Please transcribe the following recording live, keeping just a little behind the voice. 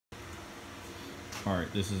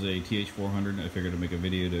Alright, this is a Th400. I figured I'd make a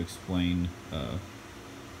video to explain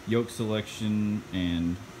yoke selection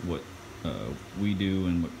and what we do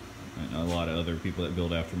and what a lot of other people that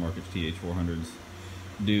build aftermarket Th400s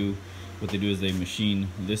do. What they do is they machine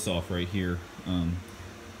this off right here.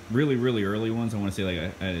 Really early ones, I want to say,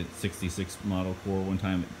 like I had a 66 model core one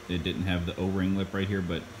time. It didn't have the O-ring lip right here,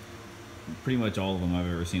 but pretty much all of them I've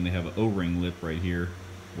ever seen, they have an O-ring lip right here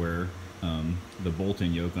where the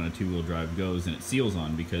bolt-in yoke on a two-wheel drive goes, and it seals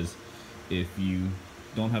on, because if you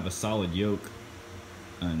don't have a solid yoke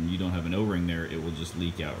and you don't have an O-ring there, it will just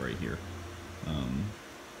leak out right here.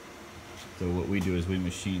 So what we do is we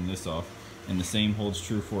machine this off, and the same holds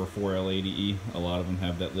true for a 4L80E. A lot of them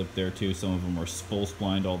have that lip there too. Some of them are full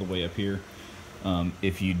splined all the way up here.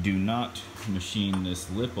 If you do not machine this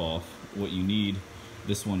lip off, what you need,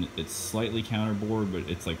 this one, it's slightly counterbored, but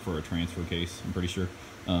it's like for a transfer case, I'm pretty sure.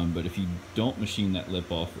 But if you don't machine that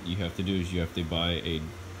lip off, what you have to do is you have to buy a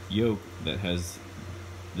yoke that has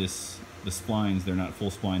the splines, they're not full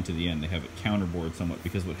spline to the end. They have it counterbored somewhat,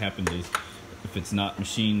 because what happens is if it's not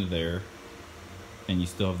machined there and you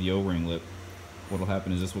still have the O-ring lip, what'll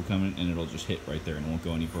happen is this will come in and it'll just hit right there and it won't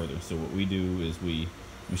go any further. So what we do is we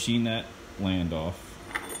machine that land off,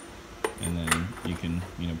 and then you can,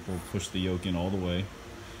 push the yoke in all the way.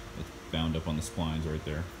 It's bound up on the splines right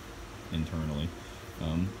there internally.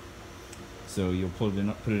 So you'll put it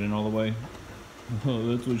in all the way.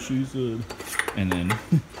 Oh, that's what she said. And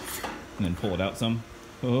then pull it out some.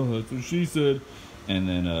 Oh, that's what she said. And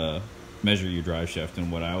then measure your drive shaft.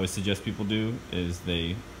 And what I always suggest people do is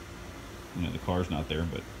the car's not there,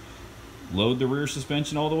 but load the rear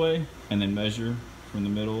suspension all the way and then measure from the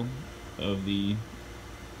middle of the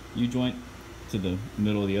U-joint to the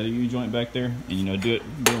middle of the other U-joint back there, and do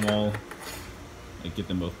them all, like get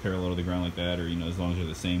them both parallel to the ground like that, or as long as they're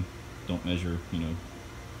the same. Don't measure,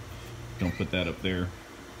 don't put that up there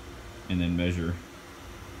and then measure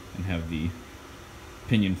and have the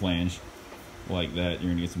pinion flange like that.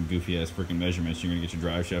 You're gonna get some goofy ass freaking measurements. You're gonna get your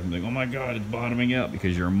drive shaft and be like, oh my god, it's bottoming out,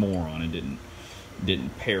 because you're a moron and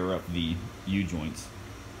didn't pair up the U-joints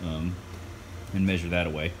and measure that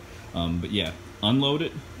away. But yeah, unload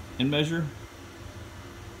it and measure,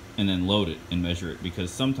 and then load it and measure it,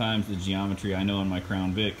 because sometimes the geometry, I know on my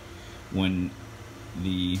Crown Vic, when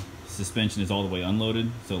the suspension is all the way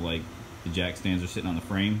unloaded, so like the jack stands are sitting on the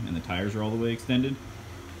frame and the tires are all the way extended,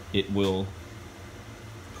 it will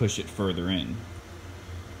push it further in.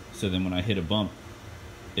 So then when I hit a bump,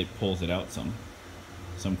 it pulls it out some.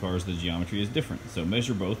 Some cars, the geometry is different. So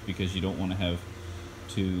measure both, because you don't want to have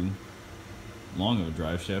too long of a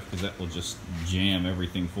drive shaft, because that will just jam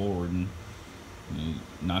everything forward and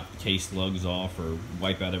knock the case lugs off or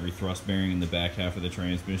wipe out every thrust bearing in the back half of the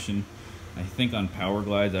transmission. I think on Power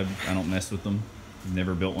Glides, I don't mess with them. I've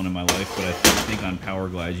never built one in my life, but I think on Power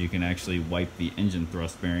Glides you can actually wipe the engine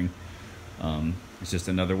thrust bearing. It's just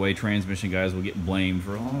another way transmission guys will get blamed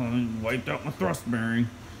for, oh, I wiped out my thrust bearing.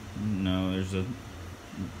 No, there's a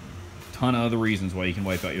ton of other reasons why you can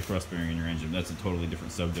wipe out your thrust bearing in your engine. That's a totally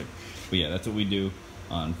different subject. But yeah, that's what we do.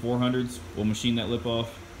 On 400s, we'll machine that lip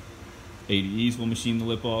off. 80Es will machine the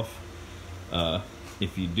lip off.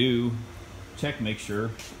 If you do, make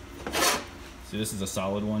sure. See, this is a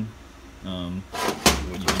solid one.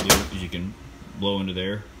 What you can do is you can blow into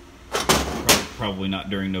there. Probably not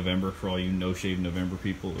during November, for all you no-shave November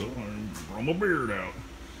people. Oh, grow my beard out.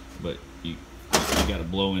 But you got to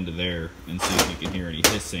blow into there and see if you can hear any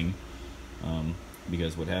hissing.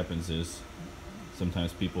 Because what happens is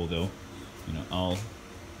sometimes people, I'll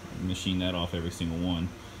machine that off every single one.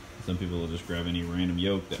 Some people will just grab any random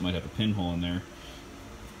yoke that might have a pinhole in there,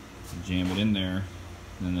 jam it in there,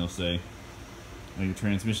 and then they'll say, oh, your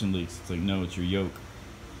transmission leaks. It's like, no, it's your yoke.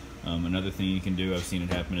 Another thing you can do, I've seen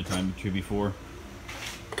it happen a time or two before.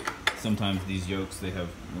 Sometimes these yokes, they have,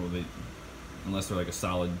 unless they're like a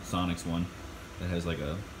solid Sonics one that has like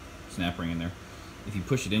a snap ring in there, if you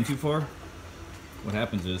push it in too far, what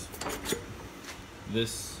happens is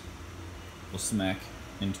this will smack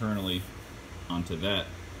internally onto that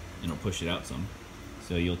and it'll push it out some.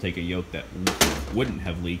 So you'll take a yoke that wouldn't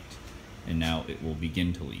have leaked and now it will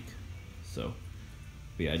begin to leak. So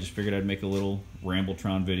but yeah, I just figured I'd make a little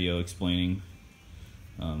rambletron video explaining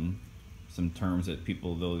some terms that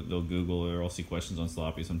people, they'll Google, or I'll see questions on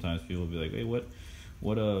Sloppy. Sometimes people will be like, hey,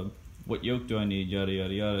 what yoke do I need, yada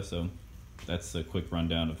yada yada. So that's a quick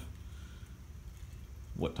rundown of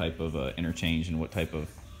what type of interchange and what type of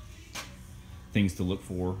things to look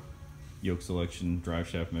for, yoke selection, drive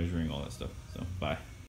shaft measuring, all that stuff. So bye.